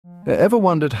Ever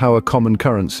wondered how a common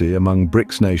currency among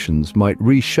BRICS nations might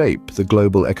reshape the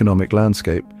global economic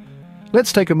landscape?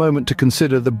 Let's take a moment to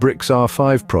consider the BRICS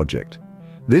R5 project.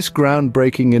 This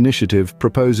groundbreaking initiative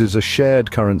proposes a shared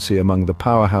currency among the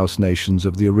powerhouse nations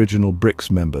of the original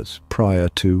BRICS members prior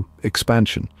to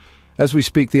expansion. As we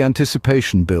speak, the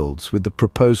anticipation builds, with the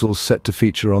proposals set to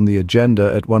feature on the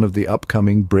agenda at one of the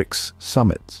upcoming BRICS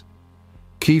summits.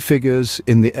 Key figures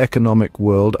in the economic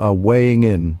world are weighing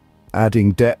in,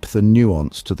 adding depth and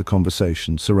nuance to the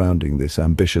conversation surrounding this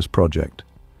ambitious project.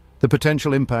 The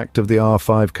potential impact of the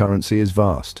R5 currency is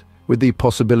vast, with the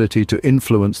possibility to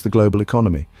influence the global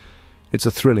economy. It's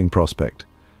a thrilling prospect,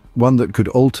 one that could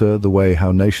alter the way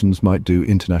how nations might do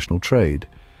international trade.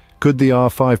 Could the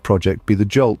R5 project be the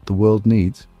jolt the world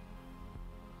needs?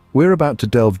 We're about to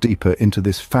delve deeper into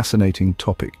this fascinating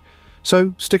topic,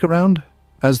 so stick around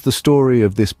as the story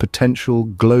of this potential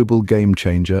global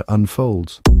game-changer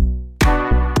unfolds.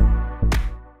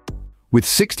 With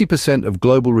 60% of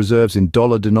global reserves in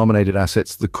dollar-denominated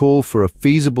assets, the call for a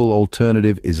feasible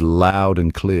alternative is loud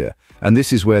and clear, and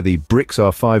this is where the BRICS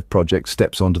R5 project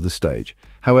steps onto the stage.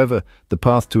 However, the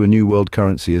path to a new world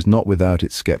currency is not without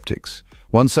its skeptics.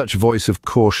 One such voice of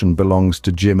caution belongs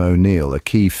to Jim O'Neill, a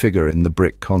key figure in the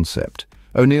BRIC concept.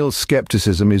 O'Neill's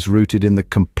skepticism is rooted in the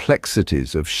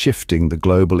complexities of shifting the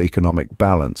global economic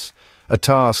balance, a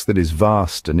task that is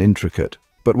vast and intricate.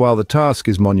 But while the task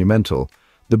is monumental,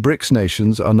 the BRICS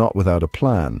nations are not without a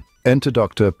plan. Enter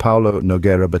Dr. Paulo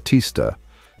Nogueira Batista,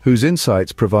 whose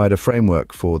insights provide a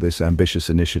framework for this ambitious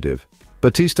initiative.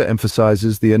 Batista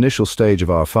emphasizes the initial stage of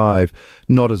R5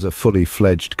 not as a fully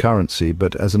fledged currency,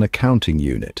 but as an accounting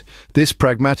unit. This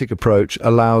pragmatic approach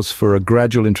allows for a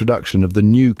gradual introduction of the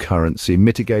new currency,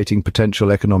 mitigating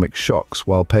potential economic shocks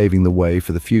while paving the way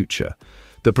for the future.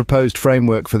 The proposed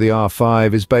framework for the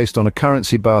R5 is based on a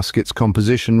currency basket's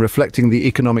composition reflecting the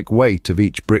economic weight of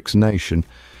each BRICS nation.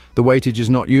 The weightage is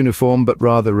not uniform, but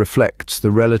rather reflects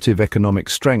the relative economic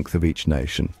strength of each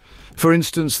nation. For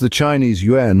instance, the Chinese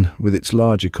yuan, with its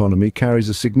large economy, carries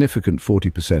a significant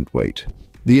 40% weight.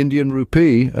 The Indian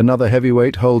rupee, another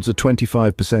heavyweight, holds a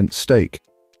 25% stake.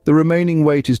 The remaining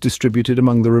weight is distributed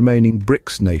among the remaining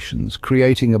BRICS nations,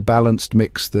 creating a balanced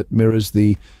mix that mirrors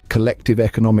the collective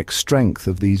economic strength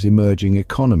of these emerging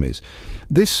economies.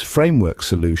 This framework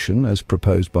solution, as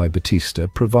proposed by Batista,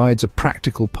 provides a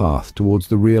practical path towards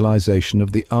the realization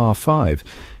of the R5.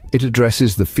 It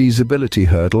addresses the feasibility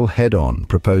hurdle head-on,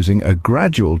 proposing a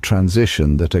gradual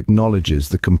transition that acknowledges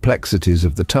the complexities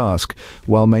of the task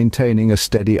while maintaining a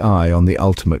steady eye on the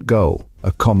ultimate goal,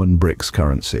 a common BRICS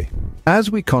currency. As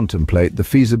we contemplate the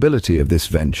feasibility of this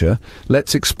venture,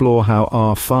 let's explore how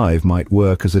R5 might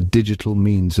work as a digital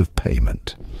means of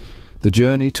payment. The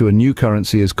journey to a new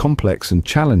currency is complex and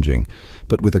challenging,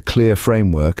 but with a clear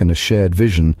framework and a shared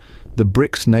vision, the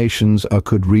BRICS nations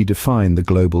could redefine the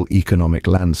global economic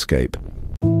landscape.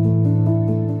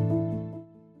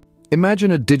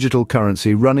 Imagine a digital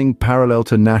currency running parallel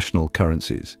to national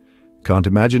currencies. Can't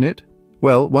imagine it?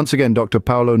 Well, once again, Dr.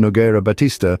 Paulo Nogueira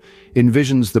Batista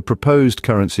envisions the proposed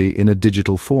currency in a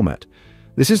digital format.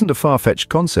 This isn't a far-fetched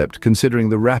concept, considering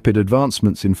the rapid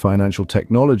advancements in financial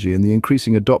technology and the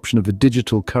increasing adoption of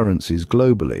digital currencies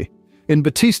globally. In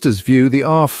Batista's view, the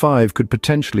R5 could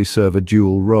potentially serve a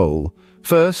dual role.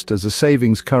 First, as a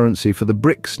savings currency for the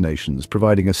BRICS nations,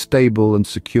 providing a stable and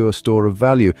secure store of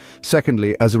value.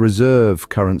 Secondly, as a reserve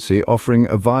currency, offering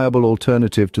a viable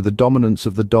alternative to the dominance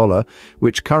of the dollar,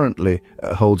 which currently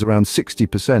holds around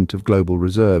 60% of global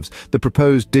reserves. The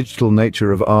proposed digital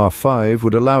nature of R5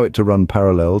 would allow it to run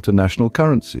parallel to national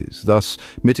currencies, thus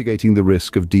mitigating the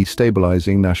risk of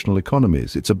destabilizing national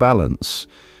economies. It's a balance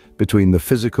between the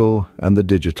physical and the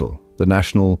digital, the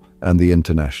national and the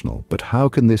international. But how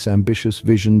can this ambitious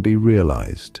vision be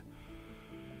realized?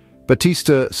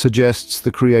 Batista suggests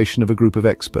the creation of a group of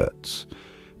experts.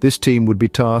 This team would be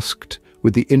tasked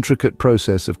with the intricate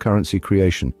process of currency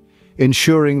creation,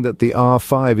 ensuring that the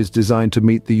R5 is designed to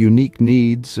meet the unique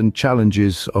needs and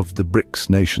challenges of the BRICS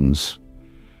nations.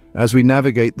 As we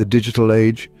navigate the digital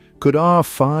age, could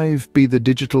R5 be the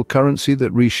digital currency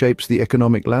that reshapes the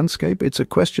economic landscape? It's a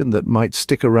question that might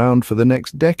stick around for the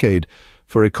next decade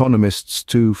for economists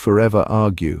to forever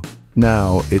argue.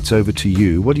 Now, it's over to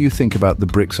you. What do you think about the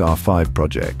BRICS R5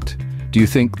 project? Do you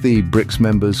think the BRICS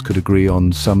members could agree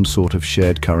on some sort of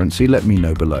shared currency? Let me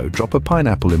know below. Drop a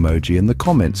pineapple emoji in the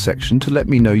comments section to let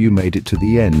me know you made it to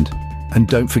the end. And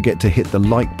don't forget to hit the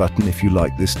like button if you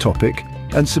like this topic,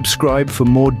 and subscribe for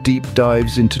more deep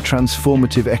dives into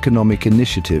transformative economic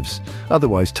initiatives.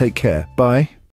 Otherwise, take care. Bye.